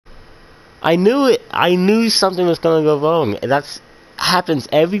I knew it. I knew something was gonna go wrong. That's happens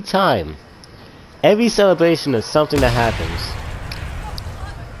every time. Every celebration is something that happens.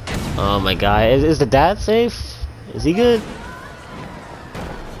 Oh my god. Is the dad safe? Is he good?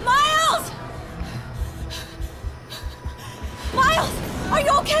 Miles! Miles! Are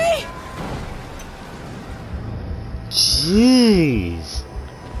you okay? Jeez.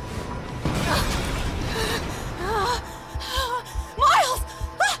 Miles!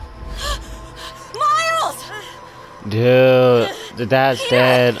 Miles! Dude, the dad's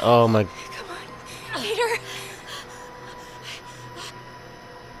dead. Oh my. Come on. Peter.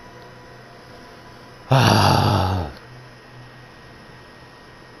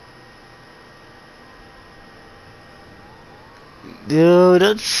 Dude,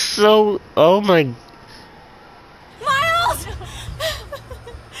 that's so. Oh my. Miles!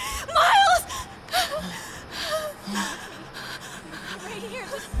 Miles! Right here,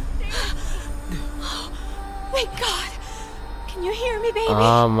 just stay with me. Oh, thank God. Can you hear me, baby?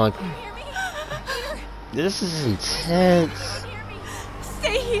 Oh my. Can you hear me? Peter, This is intense. can you hear me?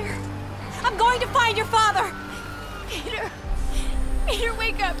 Stay here. I'm going to find your father. Peter. Peter,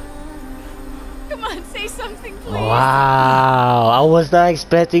 wake up. Come on, say something, please. Wow, I was not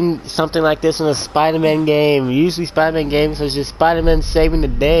expecting something like this in a Spider-Man game. Usually Spider-Man games is just Spider-Man saving the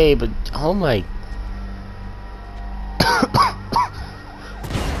day, but oh my.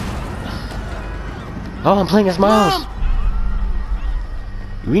 Oh, I'm playing as Miles.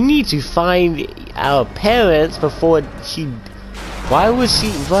 We need to find our parents before she. Why would she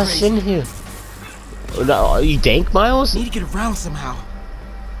rush in here? No, you think, Miles? Need to get around somehow.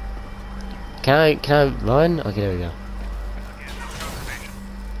 Can I run? Okay, there we go.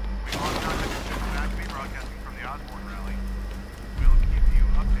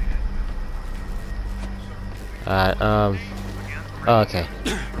 Oh, okay.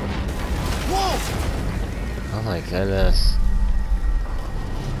 Oh my goodness.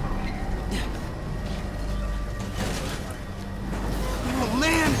 Oh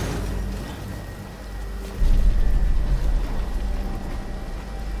man!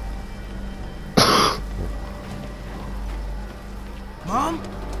 Mom?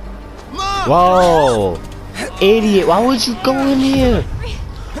 Mom! Whoa! Idiot, why would you go in here?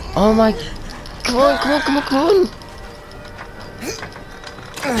 Oh my. Come on, come on, come on, come on!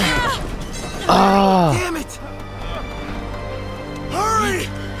 Ah! Damn it! Hurry!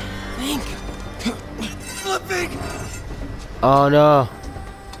 Think. Flipping! Oh no!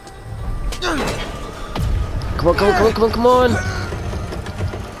 Come on, come on, come on, come on, come on!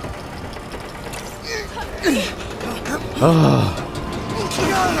 Oh.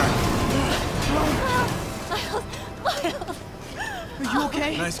 Are you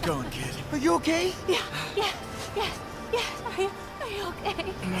okay? Nice going, kid. Are you okay? Yeah, yes. Are you okay?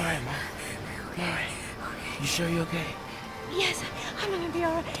 I'm alright, Mom. Alright. You sure you're okay? Yes, I'm gonna be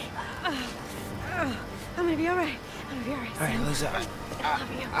alright. I'm gonna be alright. I'm gonna be alright. Alright, Lisa. I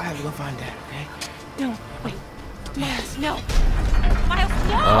love you. I have to go find Dad, okay? No, wait. Miles, no. Miles,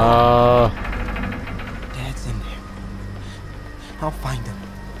 no! Dad's in there. I'll find him.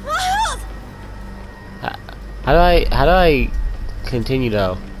 Miles! How do I continue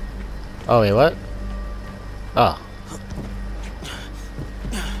though? Oh wait, what? Oh.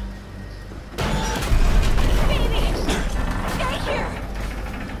 Baby! Stay here!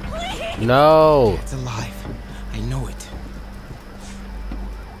 Please! No! It's alive. I know it.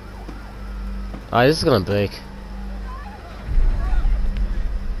 Oh, this is gonna break.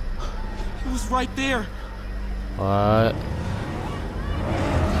 It was right there. What?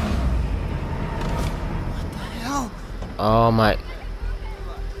 Hell. Oh my.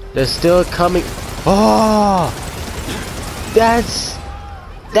 They're still coming. Oh! That's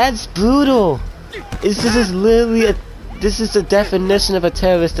brutal! This is literally a. This is the definition of a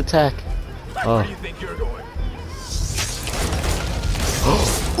terrorist attack. Oh.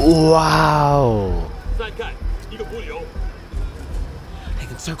 Wow! I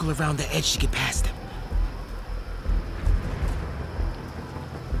can circle around the edge to get past him.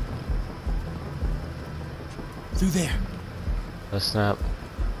 Through there. Oh snap.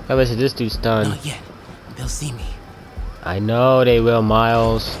 I bet you this dude's done. Not yet. They'll see me. I know they will,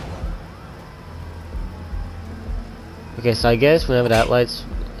 Miles. Okay, so I guess whenever that light's...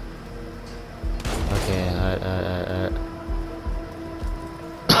 Okay,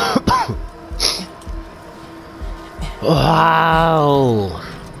 Wow!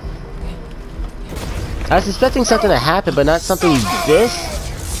 I was expecting something to happen, but not something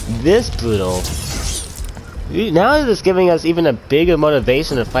this brutal. Now it's giving us even a bigger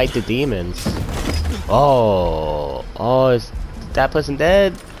motivation to fight the demons. Oh, is that person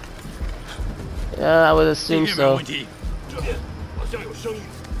dead? I would assume so.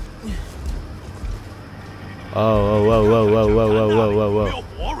 Oh, whoa, whoa, whoa, whoa, whoa, whoa, whoa, whoa.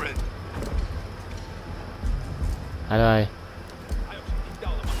 How do I?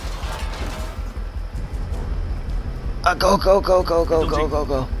 Go, go, go, go, go, go, go,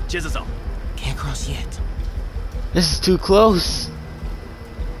 go. Can't cross yet. This is too close.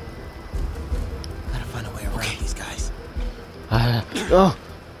 Gotta find a way around these guys. Oh.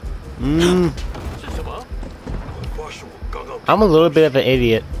 I'm a little bit of an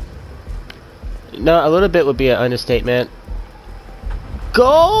idiot. No, a little bit would be an understatement. Go!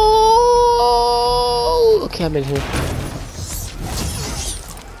 Okay, I'm in here.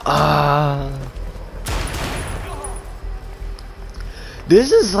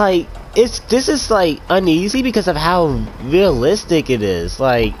 This is like uneasy because of how realistic it is.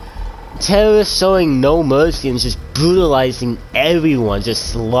 Like terrorists showing no mercy and just brutalizing everyone,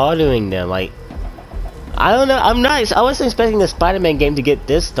 just slaughtering them. Like I don't know. I wasn't expecting the Spider-Man game to get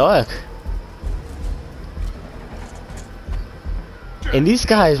this dark. And these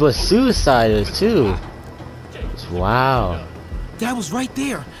guys were suiciders too. Wow. Dad was right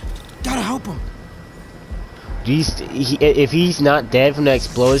there. Gotta help him. If he's not dead from the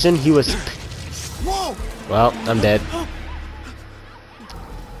explosion, he was. Whoa! Well, I'm dead.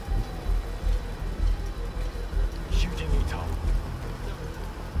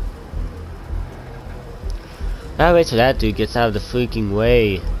 I'll wait till that dude gets out of the freaking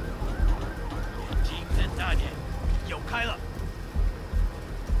way.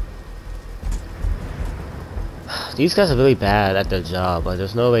 These guys are really bad at their job, but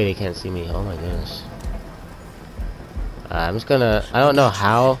there's no way they can't see me. Oh my goodness. I'm just gonna. I don't know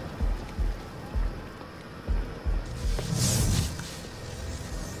how.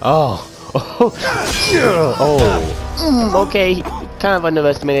 Oh. Oh. Okay. Kind of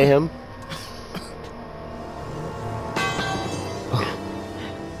underestimated him.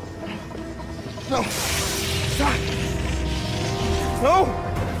 No. Stop. No.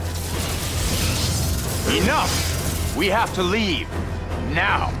 Enough. We have to leave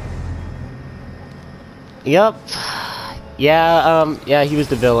now. Yep. Yeah, he was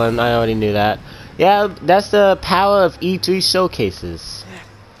the villain. I already knew that. Yeah, that's the power of E3 showcases.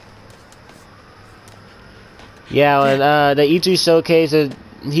 Yeah, and the E3 showcase,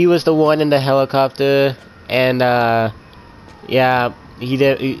 he was the one in the helicopter, and yeah, he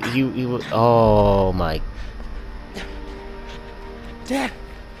did. He was. Oh my. Dad.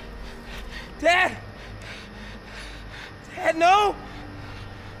 Dad. Dad, no.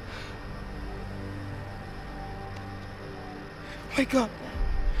 Wake up!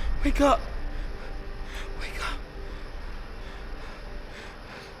 Wake up! Wake up!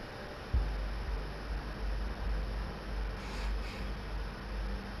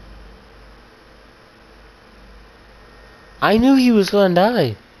 I knew he was gonna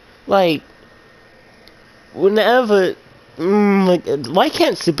die. Like, whenever, like, why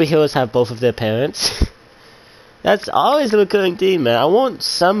can't superheroes have both of their parents? That's always a recurring theme, man. I want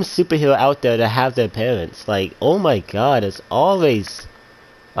some superhero out there to have their parents. Like, oh my god, it's always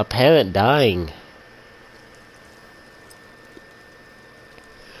a parent dying.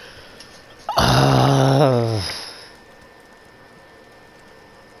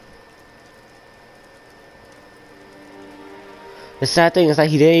 The sad thing is that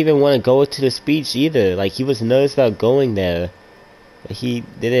he didn't even want to go to the speech either. Like, he was nervous about going there. But he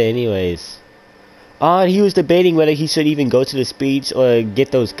did it anyways. Oh, he was debating whether he should even go to the speech or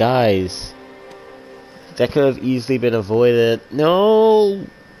get those guys. That could have easily been avoided. No!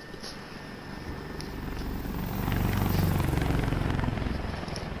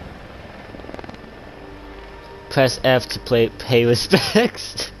 Press F to pay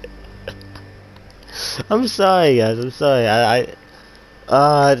respects. I'm sorry, guys. I'm sorry.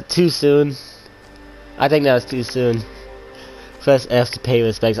 Too soon. I think that was too soon. Press F to pay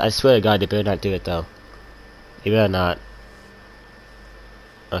respects. I swear to God, they better not do it though. They better not.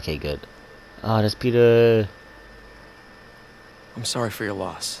 Okay, good. Oh, that's Peter. I'm sorry for your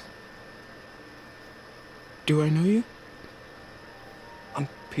loss. Do I know you? I'm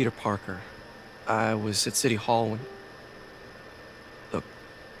Peter Parker. I was at City Hall when... Look,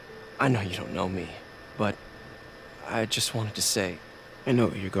 I know you don't know me, but I just wanted to say... I know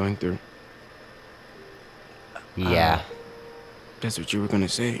what you're going through. Yeah. That's what you were gonna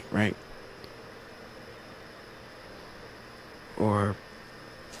say, right? Or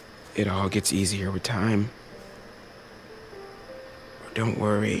it all gets easier with time. Or don't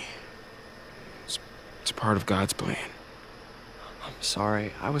worry. It's part of God's plan. I'm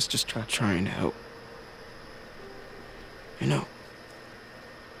sorry. I was just Trying to help. You know.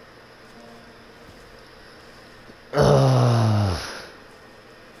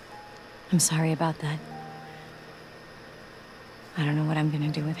 I'm sorry about that. I don't know what I'm gonna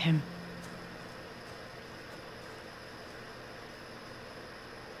do with him.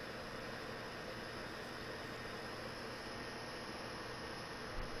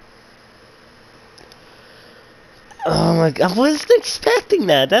 Oh my god, I wasn't expecting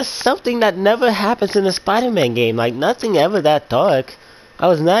that. That's something that never happens in a Spider-Man game. Like, nothing ever that dark. I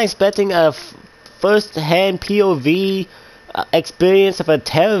was not expecting a first-hand POV experience of a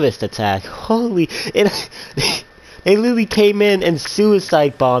terrorist attack. Holy... They literally came in and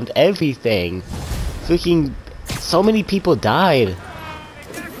suicide bombed everything. Freaking... So many people died.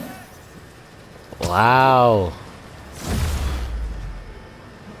 Wow.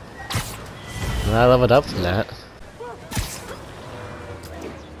 I leveled up from that.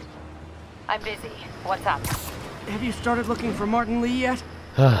 I'm busy. What's up? Have you started looking for Martin Lee yet?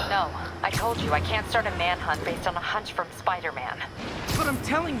 No, I told you I can't start a manhunt based on a hunch from Spider-Man. But I'm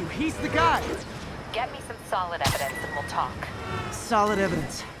telling you, he's the guy! Get me some solid evidence and we'll talk. Solid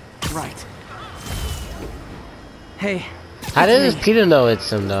evidence. Right. Hey. How does Peter know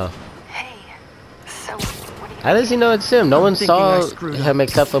it's him though? Hey, so what do you... How does he know it's him? No one saw him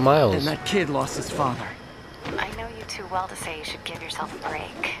except for And Miles. that kid lost his father. I know you too well to say you should give yourself a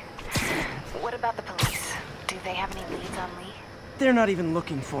break. What about the police? Do they have any leads on Lee? They're not even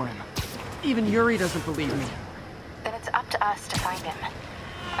looking for him. Even Yuri doesn't believe me. Then it's up to us to find him.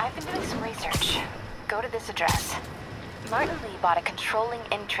 I've been doing some research. Go to this address. Martin Lee bought a controlling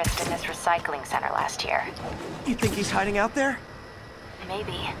interest in this recycling center last year. You think he's hiding out there?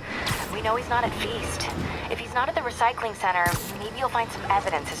 Maybe. We know he's not at Feast. If he's not at the recycling center, maybe you'll find some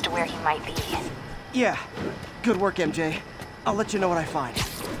evidence as to where he might be. Yeah. Good work, MJ. I'll let you know what I find.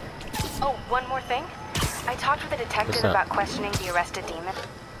 Oh, one more thing. I talked with a detective about questioning the arrested demon.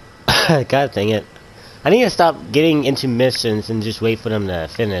 God dang it. I need to stop getting into missions and just wait for them to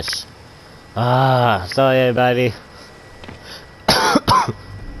finish. Ah, sorry everybody.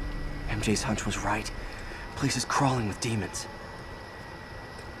 MJ's hunch was right. Place is crawling with demons.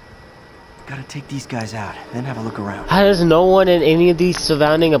 Gotta take these guys out, then have a look around. How does no one in any of these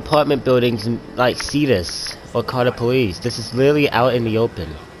surrounding apartment buildings like see this or call the police? This is literally out in the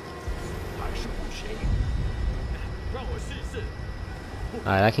open.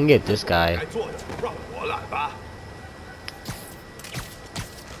 Alright, I can get this guy.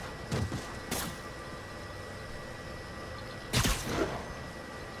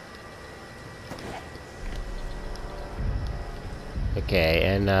 Okay,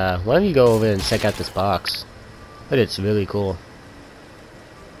 and why don't you go over and check out this box? But it's really cool.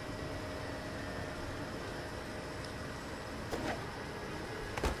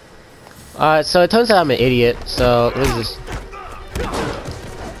 Alright, so it turns out I'm an idiot, so let's just...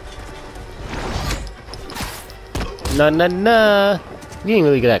 Nah. You're getting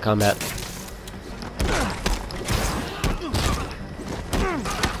really good at combat.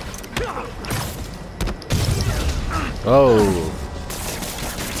 Oh.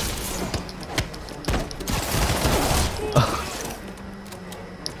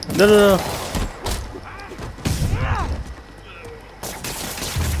 No.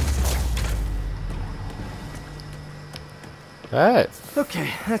 Alright. Okay,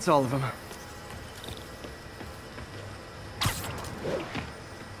 that's all of them.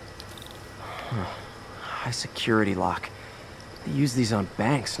 High security lock. They use these on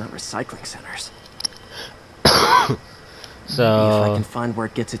banks, not recycling centers. So... Maybe if I can find where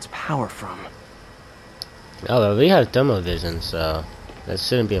it gets its power from. Oh, well, we have thermal vision, so that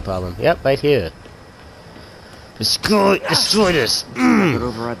shouldn't be a problem. Yep, right here. Destroy this! Would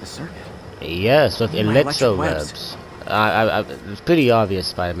override the circuit. Yes, with My electro electric webs. It's pretty obvious,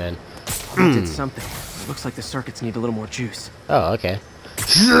 Spider-Man. I did something. Looks like the circuits need a little more juice. Oh, okay.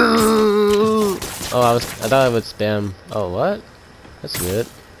 Oh, I thought I would spam. Oh, what? That's weird.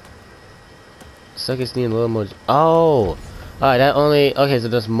 Circuits need a little more. Oh, alright. That only. Okay, so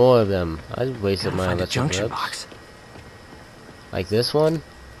there's more of them. I wasted my electric junction webs. box. Like this one.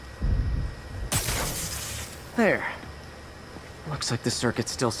 There. Looks like the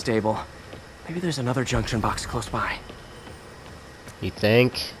circuit's still stable. Maybe there's another junction box close by. You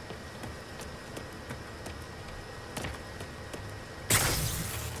think?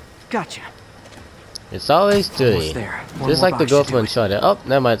 Gotcha. It's always 3. Almost there. One Just more like the box girl should from do it. Uncharted. Oh,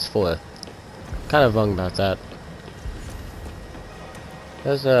 never mind, it's 4. Kind of wrong about that.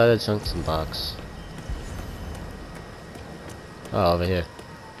 There's the junction box. Oh, over here.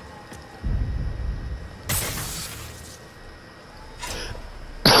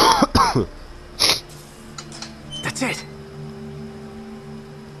 That's it.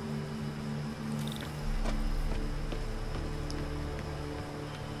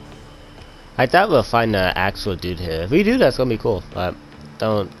 I thought we'll find the actual dude here. If we do, that's gonna be cool. But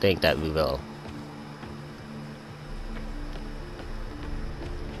don't think that we will.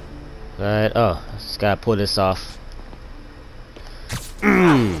 Right. Oh, just gotta pull this off.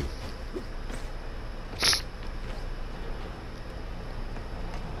 And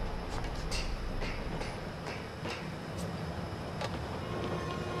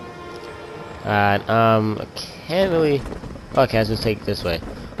I can't really. Okay, I'll just take it this way.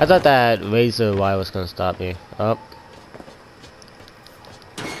 I thought that razor wire was gonna stop me. Oh.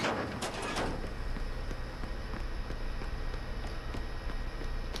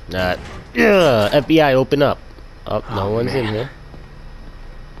 Yeah, FBI, open up. Oh, no one's in here.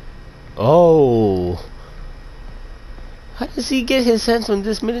 Oh. How does he get his hands on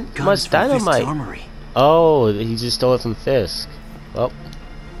this much dynamite? Oh, he just stole it from Fisk. Oh.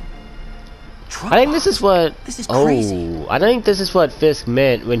 I think this is what. Oh, I think this is what Fisk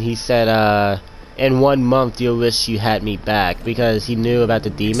meant when he said, "In 1 month you'll wish you had me back," because he knew about the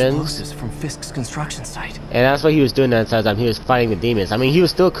demons. Explosives from Fisk's construction site. And that's what he was doing that entire time. He was fighting the demons. I mean, he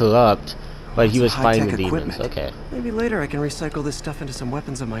was still corrupt, but he was fighting the demons. Okay. Maybe later I can recycle this stuff into some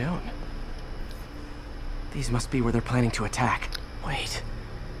weapons of my own. These must be where they're planning to attack. Wait,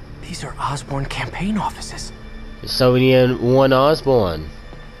 these are Osborn campaign offices. So we need one Osborn.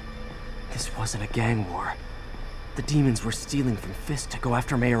 This wasn't a gang war. The demons were stealing from Fisk to go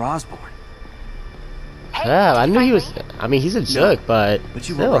after Mayor Osborn. Yeah, I knew he was. I mean, he's a jerk, but you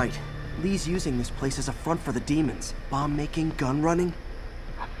still. were right. Lee's using this place as a front for the demons. Bomb making, gun running.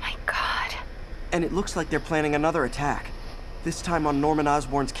 Oh my god. And it looks like they're planning another attack. This time on Norman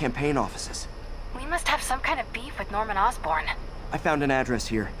Osborn's campaign offices. We must have some kind of beef with Norman Osborn. I found an address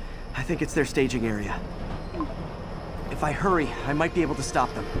here. I think it's their staging area. If I hurry, I might be able to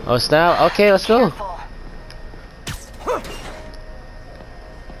stop them. Oh snap! Okay, let's go. Careful.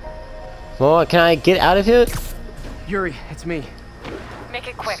 Well, can I get out of here? Yuri, it's me. Make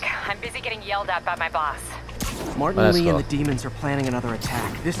it quick. I'm busy getting yelled at by my boss. Martin Lee and the demons are planning another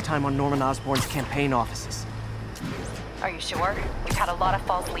attack, this time on Norman Osborn's campaign offices. Are you sure? We've had a lot of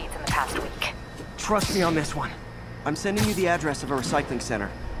false leads in the past week. Trust me on this one. I'm sending you the address of a recycling center.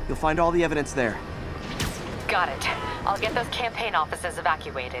 You'll find all the evidence there. Got it. I'll get those campaign offices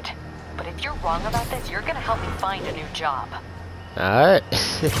evacuated. But if you're wrong about this, you're gonna help me find a new job. Alright.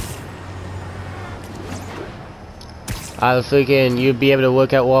 I was thinking you'd be able to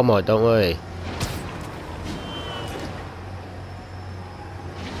work at Walmart, don't worry.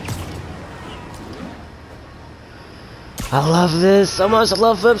 I love this so much. I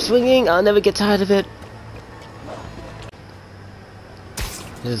love web swinging. I'll never get tired of it.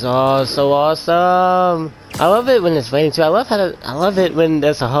 This is all so awesome. I love it when it's raining too. I love it when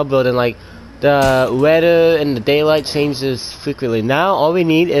there's a hub building, like the weather and the daylight changes frequently. Now all we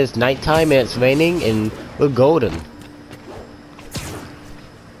need is nighttime and it's raining and we're golden.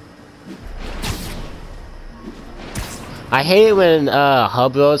 I hate it when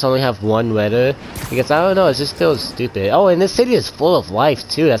hub roads only have one weather, because I don't know, it just feels stupid. Oh, and this city is full of life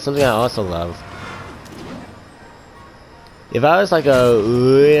too. That's something I also love. If I was like a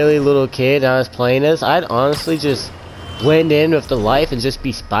really little kid and I was playing this, I'd honestly just blend in with the life and just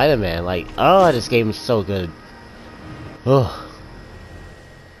be Spider-Man. Like, oh, this game is so good. Oh.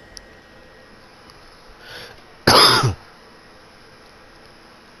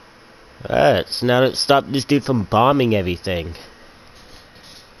 Alright, so now let's stop this dude from bombing everything.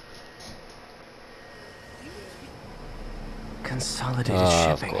 Consolidated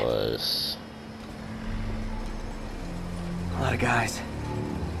shipping. Of course. A lot of guys.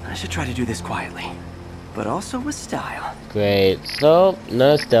 I should try to do this quietly, but also with style. Great. So,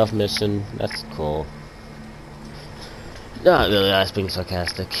 no stealth mission. That's cool. Not really, I was being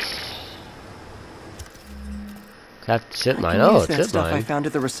sarcastic. Craft chip mine. Oh, chip stuff mine. I found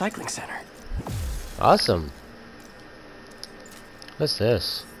at the recycling center. Awesome. What's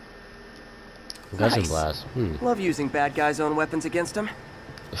this? Guzzling blast. Love using bad guys' own weapons against them.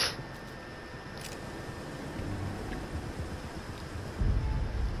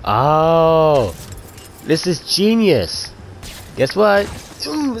 Oh, this is genius. Guess what?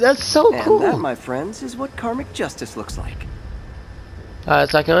 That's so cool. And that, my friends, is what karmic justice looks like.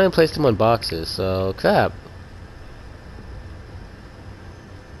 So I can only place them on boxes, so crap.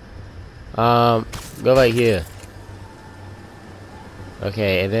 Go right here.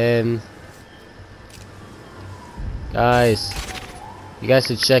 Okay, and then guys, you guys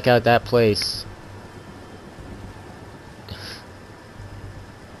should check out that place.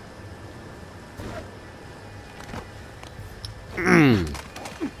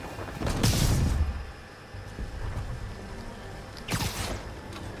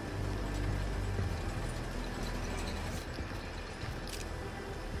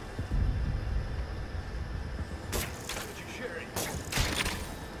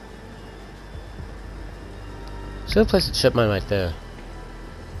 Should have placed a chip mine right there.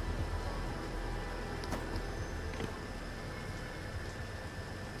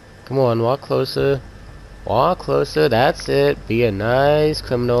 Come on, walk closer. Walk closer, that's it. Be a nice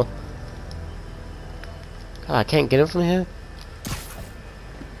criminal. God, I can't get him from here?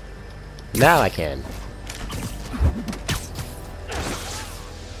 Now I can.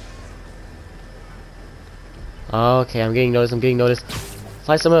 Okay, I'm getting noticed,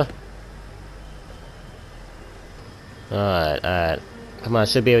 Fly somewhere. Alright. Come on, I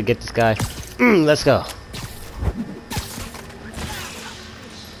should be able to get this guy. Let's go.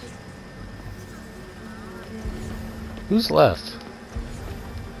 Who's left?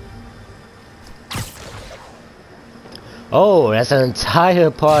 Oh, that's an entire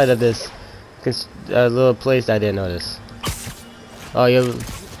part of this little place I didn't notice. Oh, you're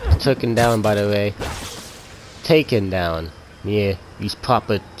taken down, by the way. Taken down. Yeah, use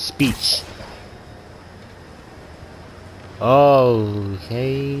proper speech. Oh,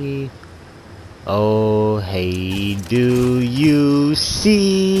 hey. Oh, hey, do you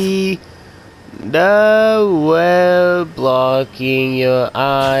see the web blocking your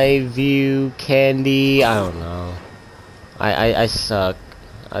eye view, candy? I don't know. I suck.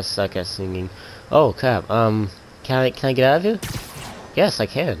 I suck at singing. Oh crap. Can I get out of here? Yes, I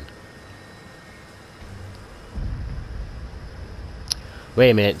can.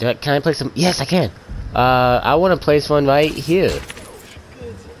 Wait a minute. Can I place some? Yes, I can. I want to place one right here.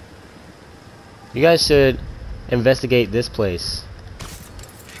 You guys should investigate this place.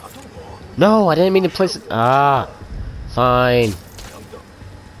 No, I didn't mean to place it. Ah, fine.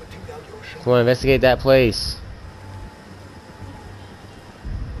 Come on, investigate that place.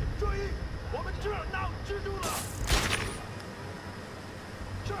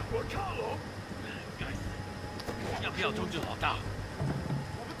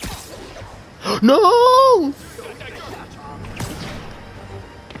 No!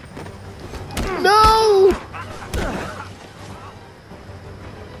 No!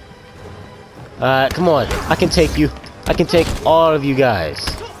 Come on. I can take you. I can take all of you guys.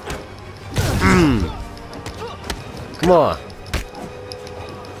 Come on.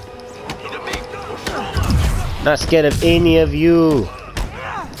 Not scared of any of you.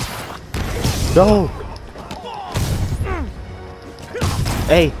 No!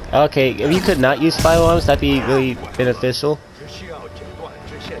 Hey, okay, if you could not use firearms, that'd be really beneficial.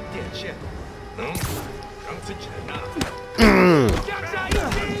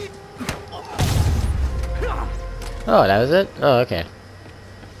 Oh, that was it? Oh, okay.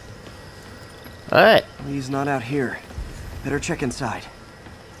 Alright. He's not out here. Better check inside.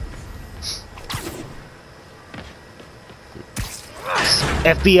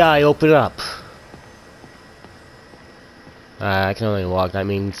 FBI, open up! I can only walk. That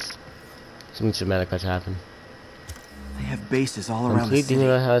means something dramatic has happened. They have bases all around the Complete city.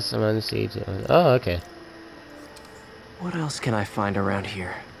 Complete house around the city. Oh, okay. What else can I find around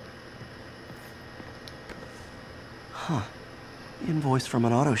here? Huh. Invoice from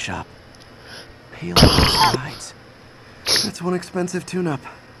an auto shop. Pale rides. That's one expensive tune-up.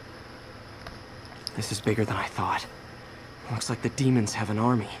 This is bigger than I thought. Looks like the demons have an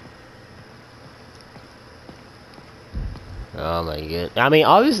army. Oh my god. I mean,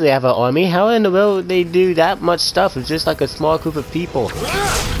 obviously they have an army. How in the world would they do that much stuff with just like a small group of people?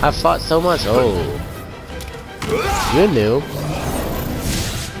 I've fought so much. Oh. You're new.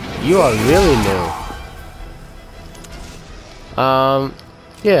 You are really new.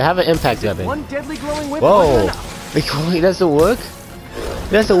 Yeah, have an impact weapon. One deadly glowing whip. Whoa. It doesn't work?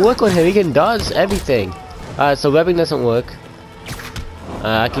 It doesn't work on him. He can dodge everything. So webbing doesn't work.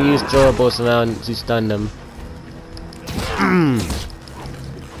 I can use throwables around to stun them.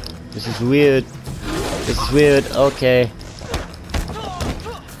 This is weird. This is weird. Okay.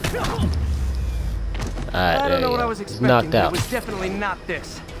 I don't know what I was expecting. Knocked out. It was definitely not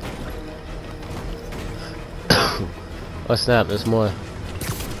this. Oh snap! There's more.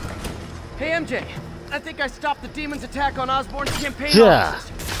 Hey MJ, I think I stopped the demon's attack on Osborn's campaign Yeah.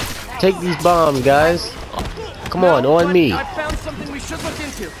 offices. Take these bombs, guys. Come on, No, on but me. I found something we should look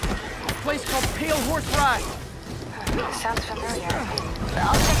into. A place called Pale Horse Ride. Sounds familiar.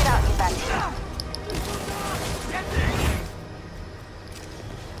 I'll check it out and get back to you.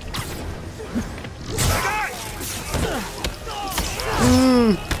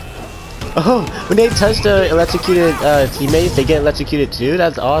 Oh, when they touch the electrocuted teammates, they get electrocuted too?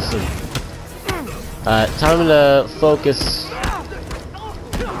 That's awesome. Time to focus.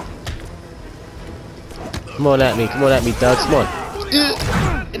 Come on at me, thugs, come on.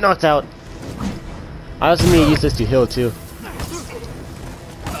 Get knocked out. I also need to use this to heal too.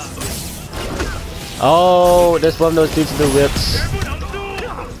 Oh, there's one of those dudes with the whips.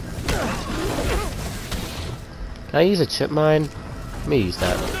 Can I use a chip mine? Let me use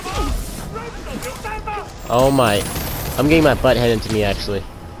that. Oh my. I'm getting my butt headed into me actually.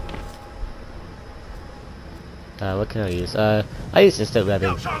 What can I use? I use instant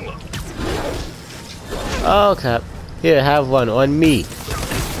webbing. Oh crap. Here, have one on me.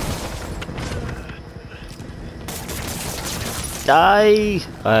 Die!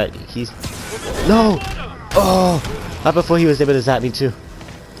 Alright, he's... No! Oh! Not before he was able to zap me too.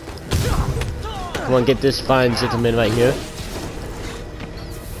 Come on, get this fine gentleman right here.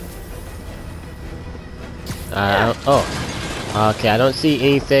 Oh. Okay, I don't see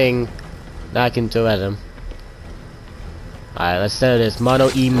anything that I can throw at him. Alright, let's settle this. Mono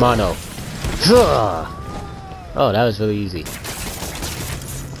E mono. Oh, that was really easy.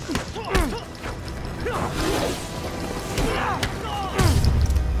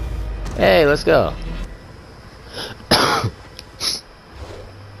 Hey, let's go.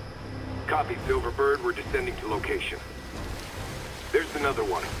 Copy, Silverbird. We're descending to location. There's another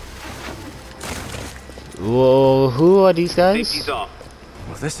one. Whoa, who are these guys? Safety's off.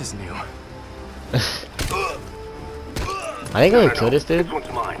 Well, this is new. Are they gonna kill this dude? This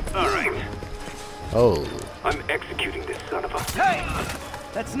one's mine. All right. Oh. I'm executing this son of a... Hey!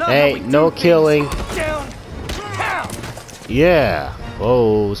 That's not Hey, no killing. Down! Down! Yeah.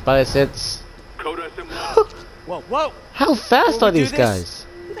 Whoa, spider sense. Code SM1. Whoa, whoa! How fast Will are we do these this? guys?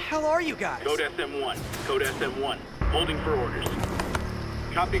 Who the hell are you guys? Code SM1. Code SM1. Holding for orders.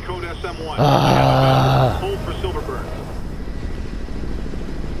 Copy code SM1. Hold for Silverbird.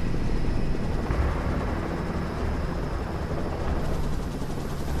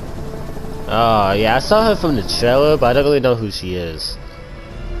 Oh, yeah, I saw her from the trailer, but I don't really know who she is.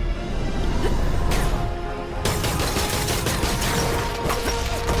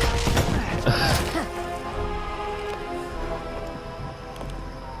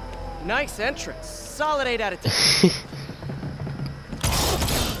 Nice entrance. Solid 8 out of 10.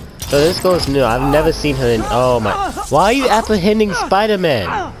 So this girl's new. I've never seen her in... Oh my... Why are you apprehending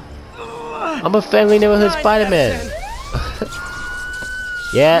Spider-Man? I'm a friendly neighborhood Spider-Man.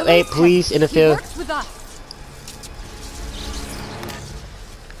 Yeah, hey, please interfere. He works with us.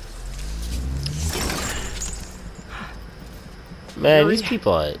 Man, these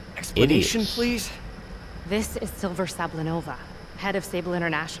people are Explanation, idiots. please? This is Silver Sablinova, head of Sable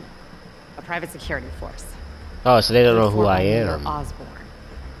International, a private security force. Oh, so they don't know who I Mayor am. Osborn.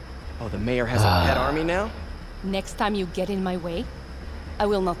 Oh, the mayor has a pet army now? Next time you get in my way, I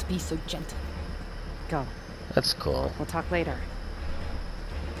will not be so gentle. Go. That's cool. We'll talk later.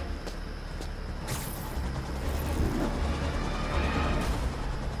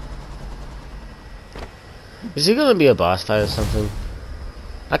 Is he gonna be a boss fight or something?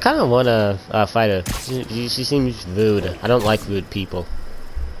 I kind of want to fight her. She seems rude. I don't like rude people.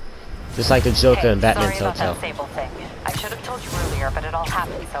 Just like the Joker in Batman's sorry about Hotel. that Sable thing. I should have told you earlier, but it all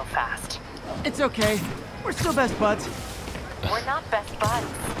happened so fast. It's okay. We're still best buds. We're not best buds.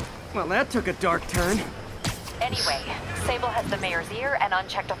 Well, that took a dark turn. Anyway, Sable has the mayor's ear and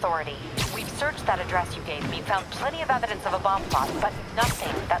unchecked authority. We've searched that address you gave me, found plenty of evidence of a bomb plot, but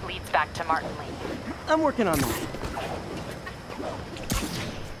nothing that leads back to Martin Lee. I'm working on that.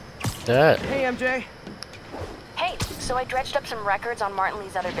 That. Hey, MJ. Hey, so I dredged up some records on Martin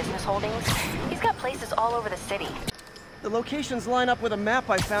Lee's other business holdings. He's got places all over the city. The locations line up with a map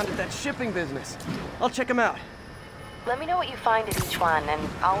I found at that shipping business. I'll check them out. Let me know what you find at each one, and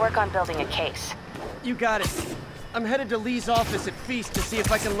I'll work on building a case. You got it. I'm headed to Lee's office at Feast to see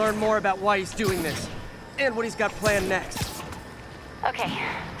if I can learn more about why he's doing this. And what he's got planned next. Okay,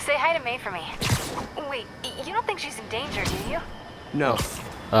 say hi to May for me. Wait, you don't think she's in danger, do you? No.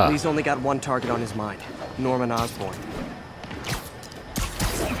 Ah. Lee's only got one target on his mind. Norman Osborn.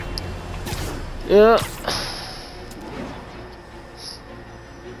 Yeah.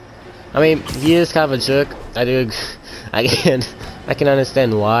 I mean, he is kind of a jerk. I can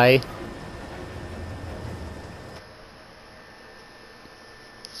understand why.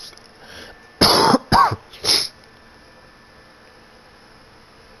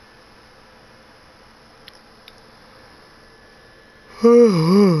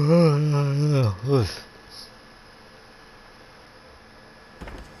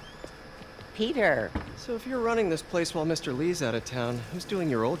 Peter. So if you're running this place while Mr. Lee's out of town, who's doing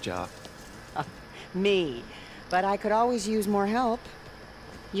your old job? Me. But I could always use more help.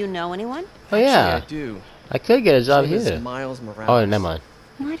 You know anyone? Oh yeah, Actually, I do. I could get a job His name is here. Miles Morales. Oh, never mind.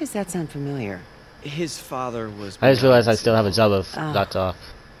 Why does that sound familiar? His father was... I just realized I still have a job of locked off.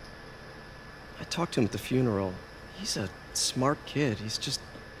 I talked to him at the funeral. He's a smart kid. He's just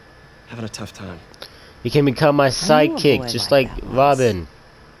having a tough time. He can become my boy sidekick, just like like that Robin.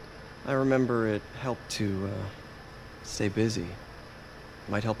 I remember it helped to stay busy.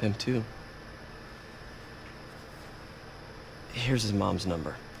 Might help him too. Here's his mom's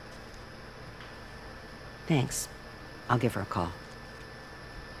number. Thanks. I'll give her a call.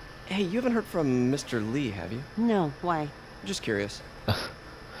 Hey, you haven't heard from Mr. Lee, have you? No, why? I'm just curious. I've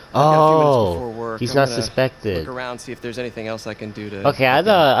got a few minutes before work. He's I'm not gonna suspected. Look around, see if there's anything else I can do to. Okay, I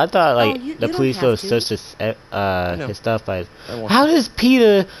thought like you the don't police have would to. search his stuff. But I won't. how is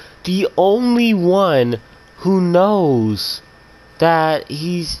Peter the only one who knows that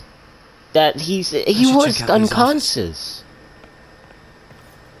he should was check out Lee's unconscious?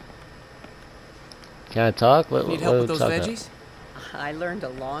 Can I talk? What, Need what help are with we those talking about? veggies? I learned a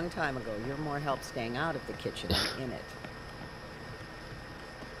long time ago you're more help staying out of the kitchen than in it.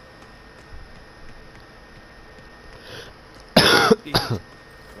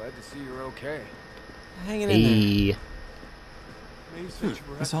 Glad to see you're okay. Hanging in there. Hey.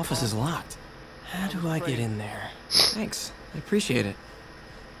 This office is locked. How do I get in there? Thanks. I appreciate it.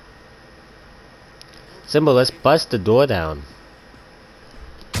 Simba, let's bust the door down.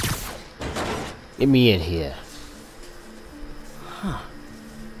 Get me in here. Huh.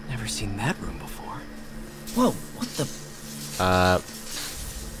 Never seen that room before. Whoa, what the?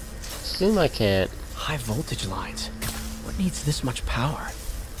 Assume I can't. High voltage lines. What needs this much power?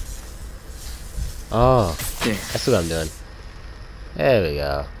 Oh, There. that's what I'm doing. There we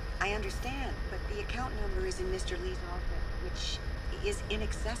go. I understand, but the account number is in Mr. Lee's office, which is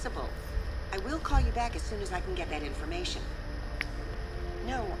inaccessible. I will call you back as soon as I can get that information.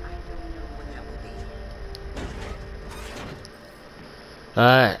 No, I don't know when that will be.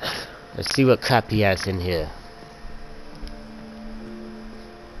 Alright, let's see what crap he has in here.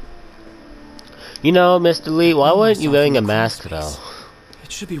 You know, Mr. Lee, why weren't you wearing a mask though?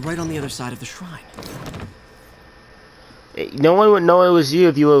 It should be right on the other side of the shrine. No one would know it was you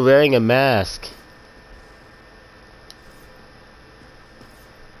if you were wearing a mask.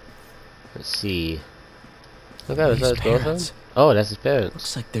 Let's see. Okay, was that his girlfriend? Oh, that's his parents.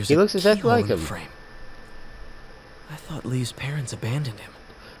 Looks like there's He a looks exactly keyhole like in the him. frame. I thought Lee's parents abandoned him.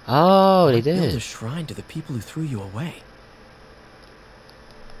 Oh, they Build a did. shrine to the people who threw you away.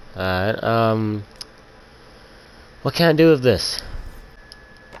 Alright, what can I do with this?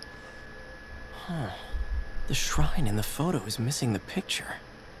 Huh. The shrine in the photo is missing the picture.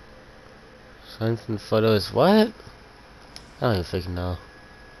 Sign from the photo is what? I don't even freaking know.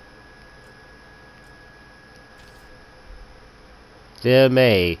 Dear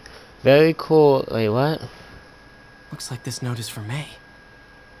May, very cool. Wait, what? Looks like this note is for May.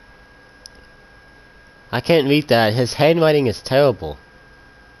 I can't read that. His handwriting is terrible.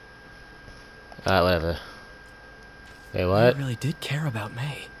 Alright, whatever. Wait, what? He really did care about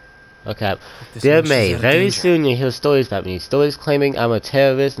May. Okay. This Dear knows she's May, out of very danger. soon you'll hear stories about me. Stories claiming I'm a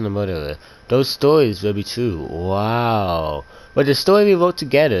terrorist and a murderer. Those stories will be true. Wow. But the story we wrote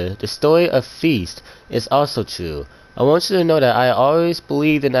together, the story of Feast, is also true. I want you to know that I always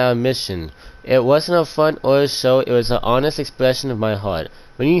believed in our mission. It wasn't a front or a show, it was an honest expression of my heart.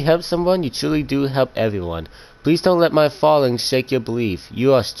 When you help someone, you truly do help everyone. Please don't let my falling shake your belief.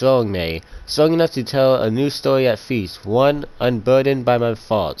 You are strong, May. Strong enough to tell a new story at Feast. One unburdened by my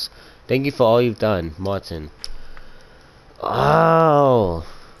faults. Thank you for all you've done, Martin. Oh.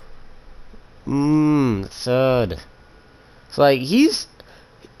 Third. It's like, he's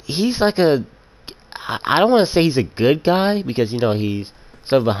like a... I don't want to say he's a good guy, because, you know, he's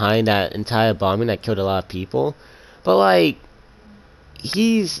sort of behind that entire bombing that killed a lot of people. But, like,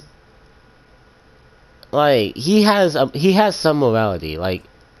 he's... like, he has some morality. Like,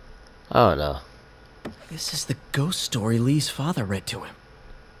 I don't know. This is the ghost story Lee's father read to him.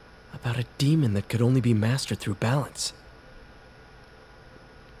 About a demon that could only be mastered through balance.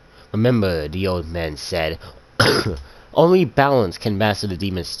 Remember, the old man said, only balance can master the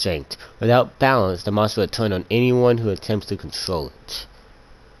demon's strength. Without balance, the monster will turn on anyone who attempts to control it.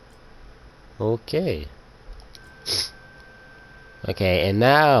 Okay. Okay, and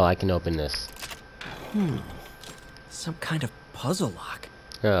now I can open this. Some kind of puzzle lock.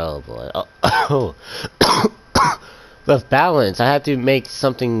 Oh boy. Oh. With balance, I have to make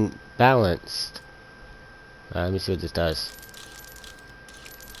something balanced. Let me see what this does.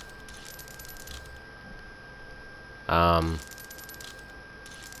 I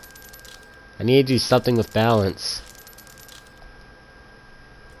need to do something with balance.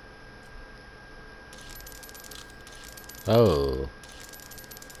 Oh.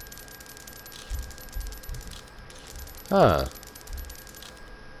 Huh.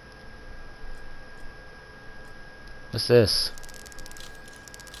 What's this?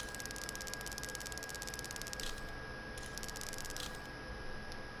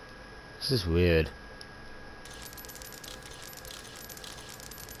 This is weird.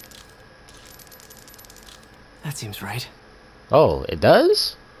 That seems right. Oh, it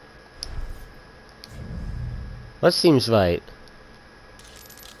does? What seems right?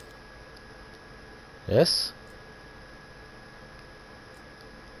 Yes?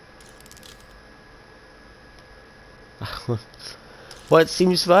 What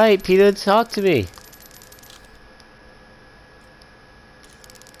seems right? Peter, talk to me.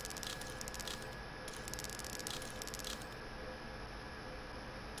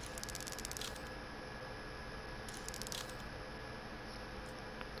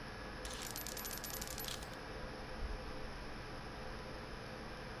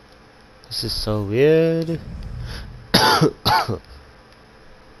 This is so weird.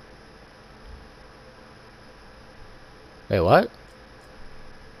 Wait, what?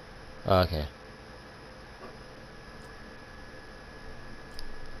 Oh, okay.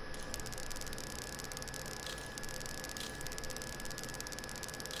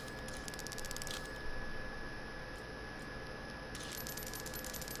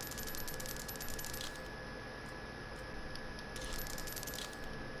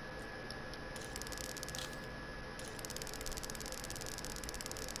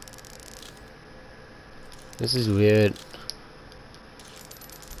 This is weird.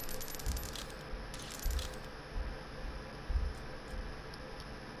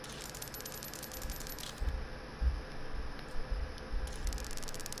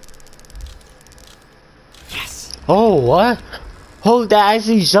 Yes. Oh, what? Oh, that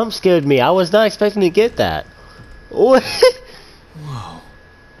actually jump scared me. I was not expecting to get that. What? Whoa.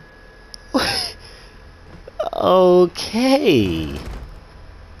 Okay.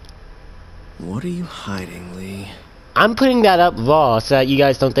 What are you hiding, Lee? I'm putting that up raw so that you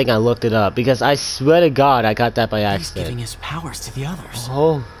guys don't think I looked it up, because I swear to God I got that by accident. He's giving his powers to the others.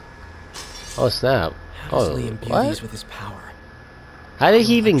 Oh. Oh snap. How does Oh, Lee imbue what? these with his power? How did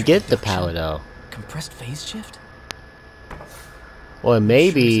he even Electric get the induction? power though? Compressed phase shift? Or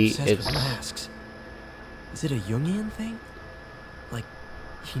maybe He's obsessed it's... with masks. Is it a Jungian thing? Like,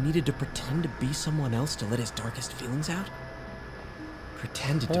 he needed to pretend to be someone else to let his darkest feelings out?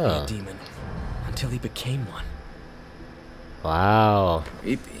 Pretended to be a demon until he became one. Wow.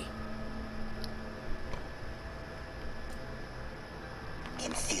 Creepy.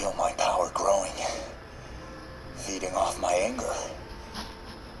 Can feel my power growing, feeding off my anger.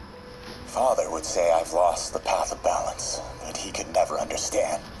 Father would say I've lost the path of balance, that he could never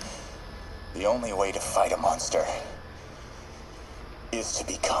understand. The only way to fight a monster is to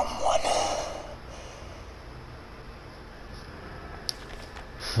become one.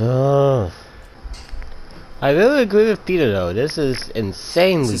 I really agree with Peter though. This is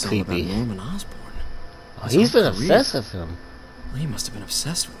insanely This is all about creepy. Norman Osborn. Oh, His he's whole been career. obsessed with him. Lee must have been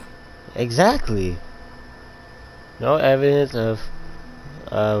obsessed with him. Exactly. No evidence of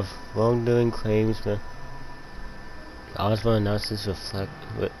wrongdoing claims. Osborn announces reflect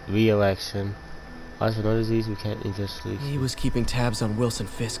re-election. Osborn, no disease, we can't injustly. He was keeping tabs on Wilson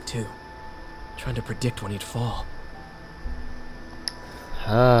Fisk too, trying to predict when he'd fall.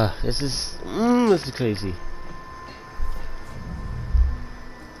 This is crazy.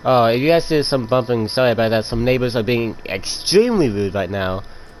 Oh, if you guys hear some bumping, sorry about that. Some neighbors are being extremely rude right now,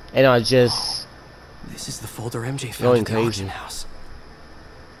 and are just This is the folder MJ Going found at the crazy. auction house.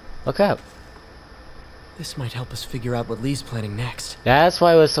 look up. This might help us figure out what Lee's planning next. That's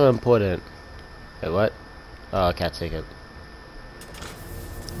why it was so important. Wait, what? Oh, I can't take it.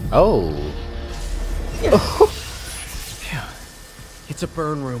 Oh. Phew. It's a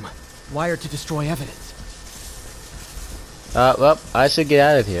burn room, wired to destroy evidence. Well, I should get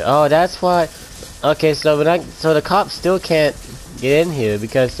out of here. Oh, that's why. Okay, so so the cops still can't get in here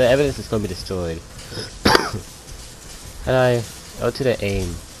because the evidence is going to be destroyed. And I go to the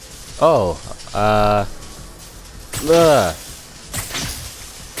aim. Oh,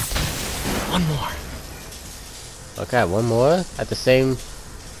 One more. okay, one more at the same.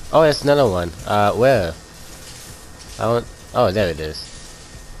 Oh, there's another one. Where? I want. Oh, there it is.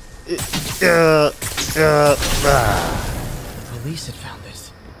 The police had found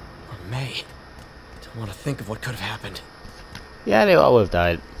this. Or may. Don't want to think of what could have happened. Yeah, they all would have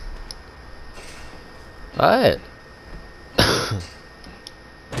died. Alright.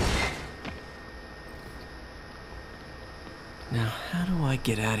 Now, how do I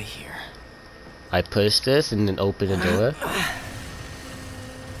get out of here? I push this and then open the door.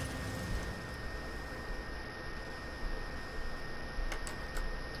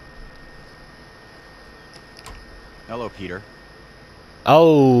 Hello, Peter.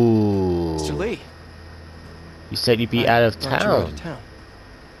 Oh. Mr. Lee. You said you'd be out of Brought you out town. of town.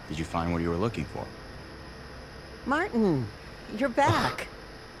 Did you find what you were looking for? Martin, you're back.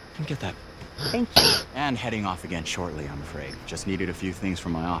 Come get that. Thank you. And heading off again shortly, I'm afraid. Just needed a few things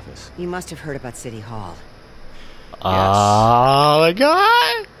from my office. You must have heard about City Hall. Oh my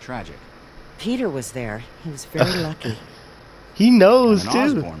god! Tragic. Peter was there. He was very lucky. He knows An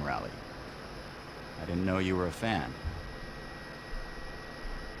too. Osborn rally. I didn't know you were a fan.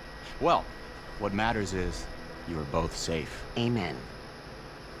 Well, what matters is you are both safe. Amen.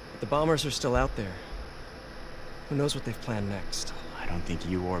 The bombers are still out there. Who knows what they've planned next? I don't think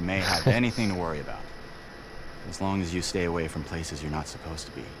you or May have anything to worry about. As long as you stay away from places you're not supposed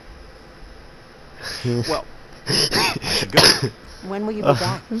to be. Well, I should go. When will you be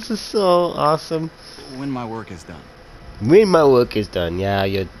back? This is so awesome. When my work is done. When my work is done. Yeah,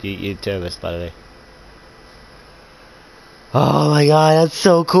 you're terrorist, by the way. Oh my god, that's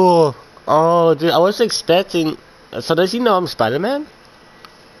so cool. Oh, dude, I was expecting... So does he know I'm Spider-Man?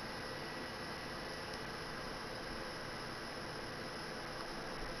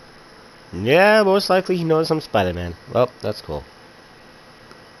 Yeah, most likely he knows I'm Spider-Man. Well, that's cool.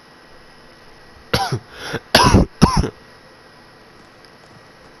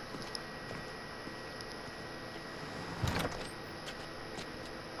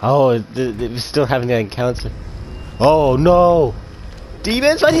 Oh, they're still having that encounter. Oh no!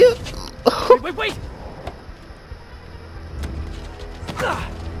 Demons right here! Wait!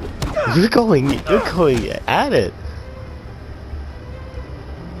 You're going at it.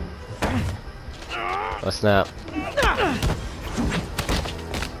 Oh snap.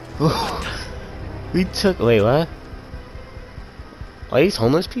 We took, wait, what? Are these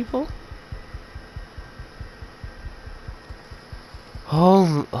homeless people?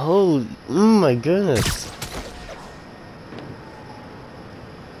 Oh my goodness.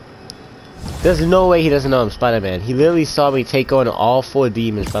 There's no way he doesn't know I'm Spider-Man. He literally saw me take on all 4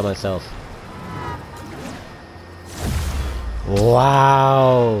 demons by myself.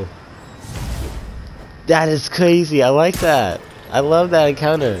 Wow. That is crazy. I like that. I love that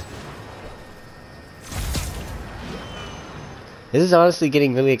encounter. This is honestly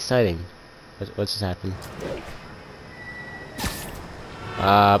getting really exciting. What just happened?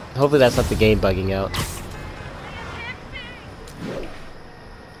 Hopefully that's not the game bugging out.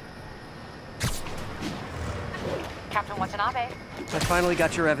 Captain Watanabe, I finally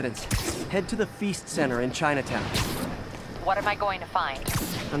got your evidence. Head to the Feast Center in Chinatown. what am I going to find?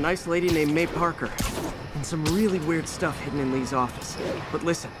 A nice lady named May Parker. And some really weird stuff hidden in Lee's office. But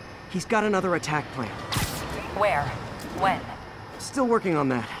listen, he's got another attack planned. Where? When? Still working on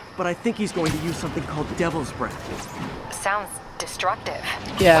that, but I think he's going to use something called Devil's Breath. Sounds destructive.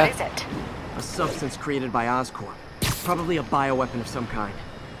 Yeah. What is it? A substance created by Oscorp. Probably a bioweapon of some kind.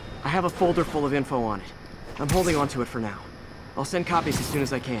 I have a folder full of info on it. I'm holding on to it for now. I'll send copies as soon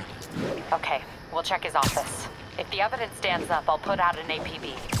as I can. Okay, we'll check his office. If the evidence stands up, I'll put out an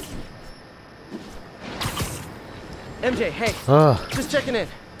APB. MJ, hey. Just checking in.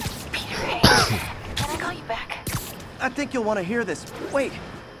 Peter, hey. Can I call you back? I think you'll want to hear this. Wait,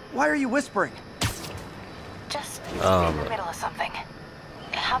 why are you whispering? Just in the middle of something.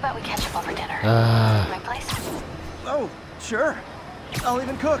 How about we catch up over dinner? My place? Oh, sure. I'll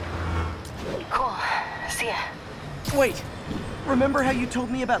even cook. Cool. See ya. Wait, remember how you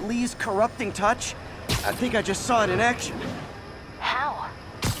told me about Lee's corrupting touch? I think I just saw it in action. How?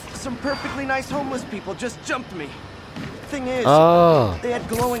 Some perfectly nice homeless people just jumped me. Thing is, they had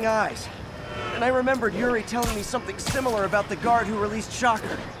glowing eyes. And I remembered Yuri telling me something similar about the guard who released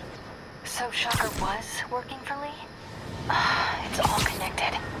Shocker. So Shocker was working for Lee? It's all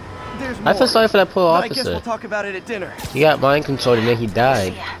connected. There's more. I feel sorry for that poor But officer. I guess we'll talk about it at dinner. He got mind controlled and then he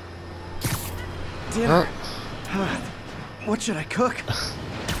died. Dinner? What should I cook?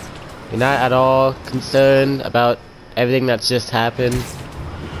 You're not at all concerned about everything that's just happened.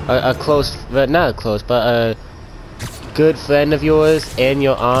 A close, but not a close, but a good friend of yours and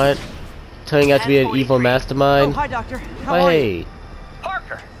your aunt turning out to be an evil mastermind. Oh, hi, Doctor. How are you? Hey.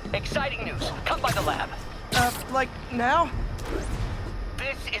 Parker, exciting news. Come by the lab. Like now?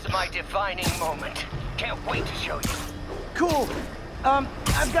 This is my defining moment. Can't wait to show you. Cool.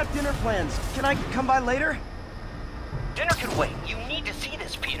 I've got dinner plans. Can I come by later? Dinner can wait. You need to see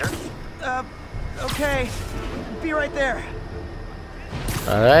this, Peter. Okay. Be right there.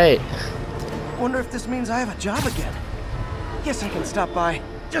 Alright. Wonder if this means I have a job again. Guess I can stop by,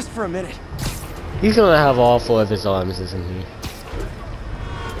 just for a minute. He's gonna have all 4 of his arms, isn't he?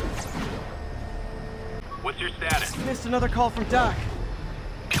 What's your status? Missed another call from Doc.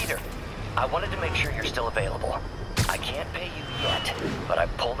 Peter, I wanted to make sure you're still available. I can't pay you yet, but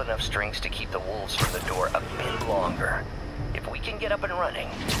I've pulled enough strings to keep the wolves from the door a bit longer. If we can get up and running,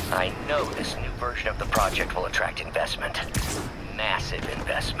 I know this new version of the project will attract investment. Massive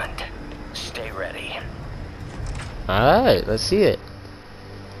investment. Stay ready. Alright, let's see it.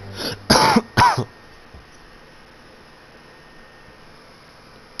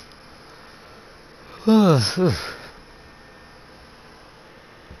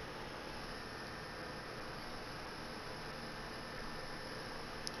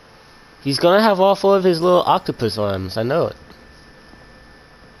 He's gonna have all 4 of his little octopus arms, I know it.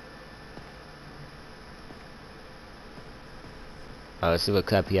 Alright, let's see what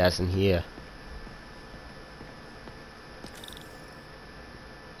crap he has in here.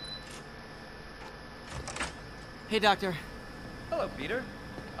 Hey, Doctor. Hello, Peter.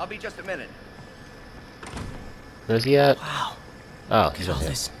 I'll be just a minute. Where's he at? Wow. Oh, Look he's at all over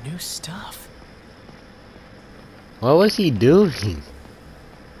here. this new stuff. What was he doing?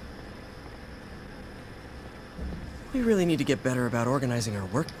 We really need to get better about organizing our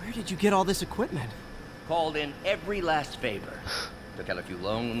work. Where did you get all this equipment? Called in every last favor. Took out a few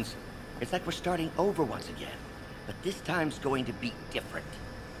loans. It's like we're starting over once again. But this time's going to be different.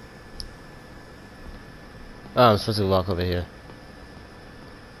 Oh, I'm supposed to walk over here.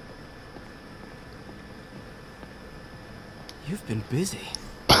 You've been busy.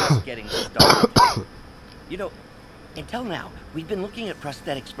 Just getting started. You know, until now, we've been looking at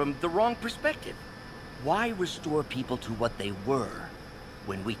prosthetics from the wrong perspective. Why restore people to what they were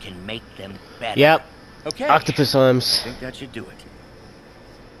when we can make them better? Yep. Okay. Octopus arms. I think that should do it.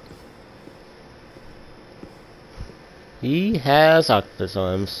 He has octopus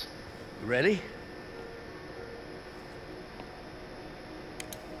arms. You ready?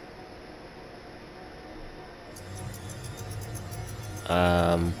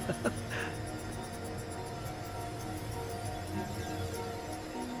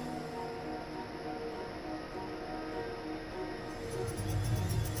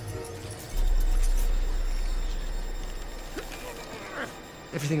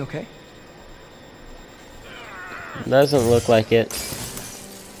 Everything okay? Doesn't look like it.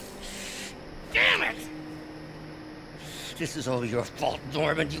 Damn it! This is all your fault,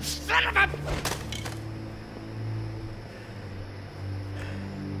 Norman, you son of a...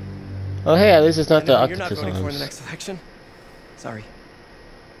 Oh hey, at least it's not the You're not octopus voting for in the arms. next election? Sorry.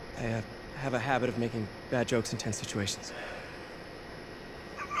 I have a habit of making bad jokes in tense situations.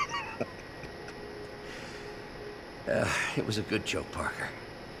 It was a good joke, Parker.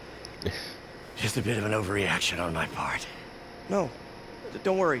 Just a bit of an overreaction on my part. No,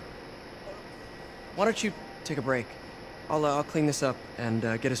 don't worry. Why don't you take a break? I'll clean this up and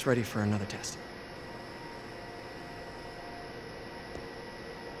get us ready for another test.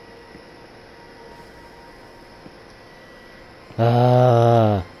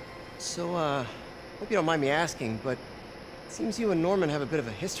 So, hope you don't mind me asking, but it seems you and Norman have a bit of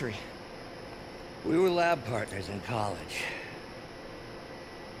a history. We were lab partners in college.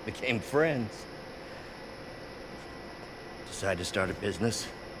 Became friends. Decided to start a business.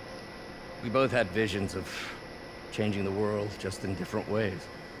 We both had visions of changing the world, just in different ways.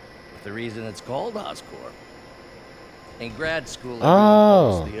 That's the reason it's called Oscorp. In grad school, everyone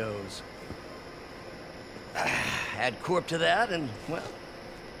calls us the O's. Add Corp to that, and, well,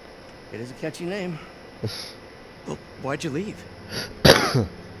 it is a catchy name. Well, why'd you leave?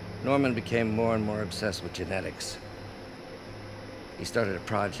 Norman became more and more obsessed with genetics. He started a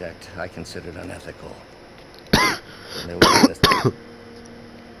project I considered unethical. And there was this...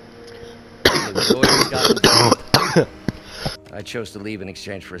 The lawyers got involved. I chose to leave in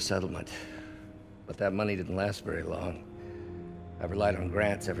exchange for a settlement. But that money didn't last very long. I've relied on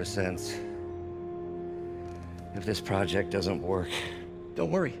grants ever since. If this project doesn't work... Don't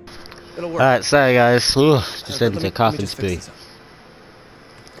worry. It'll work. Alright, sorry guys. Ooh, just went into a coughing spree.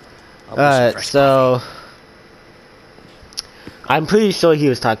 Alright, so... I'm pretty sure he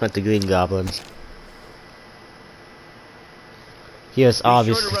was talking about the Green Goblins. He was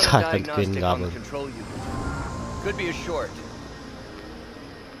obviously talking about the Green Goblin. Could be a short.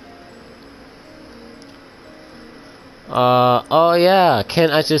 Oh yeah,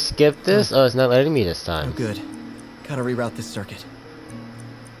 can't I just skip this? Oh, it's not letting me this time. Oh good. Gotta reroute this circuit.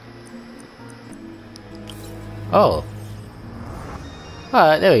 Oh.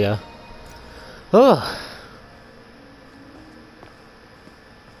 Alright, there we go. Oh.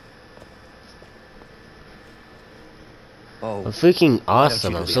 Oh, I'm freaking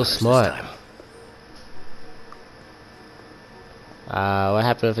awesome, I'm so smart. What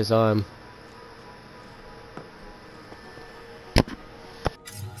happened with his arm?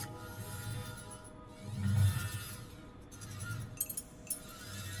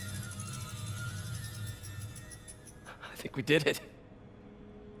 think we did it.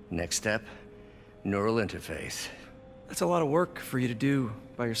 Next step, neural interface. That's a lot of work for you to do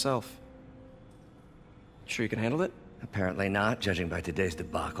by yourself. Sure you can handle it? Apparently not, judging by today's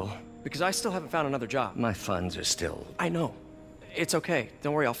debacle. Because I still haven't found another job. My funds are still... I know. It's okay.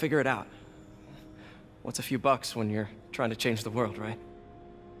 Don't worry, I'll figure it out. What's a few bucks when you're trying to change the world, right?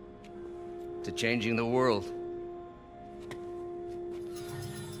 To changing the world.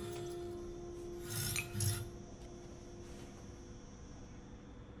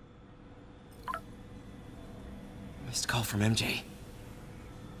 Missed call from MJ.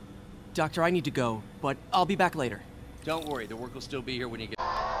 Doctor, I need to go, but I'll be back later. Don't worry, the work will still be here when you get...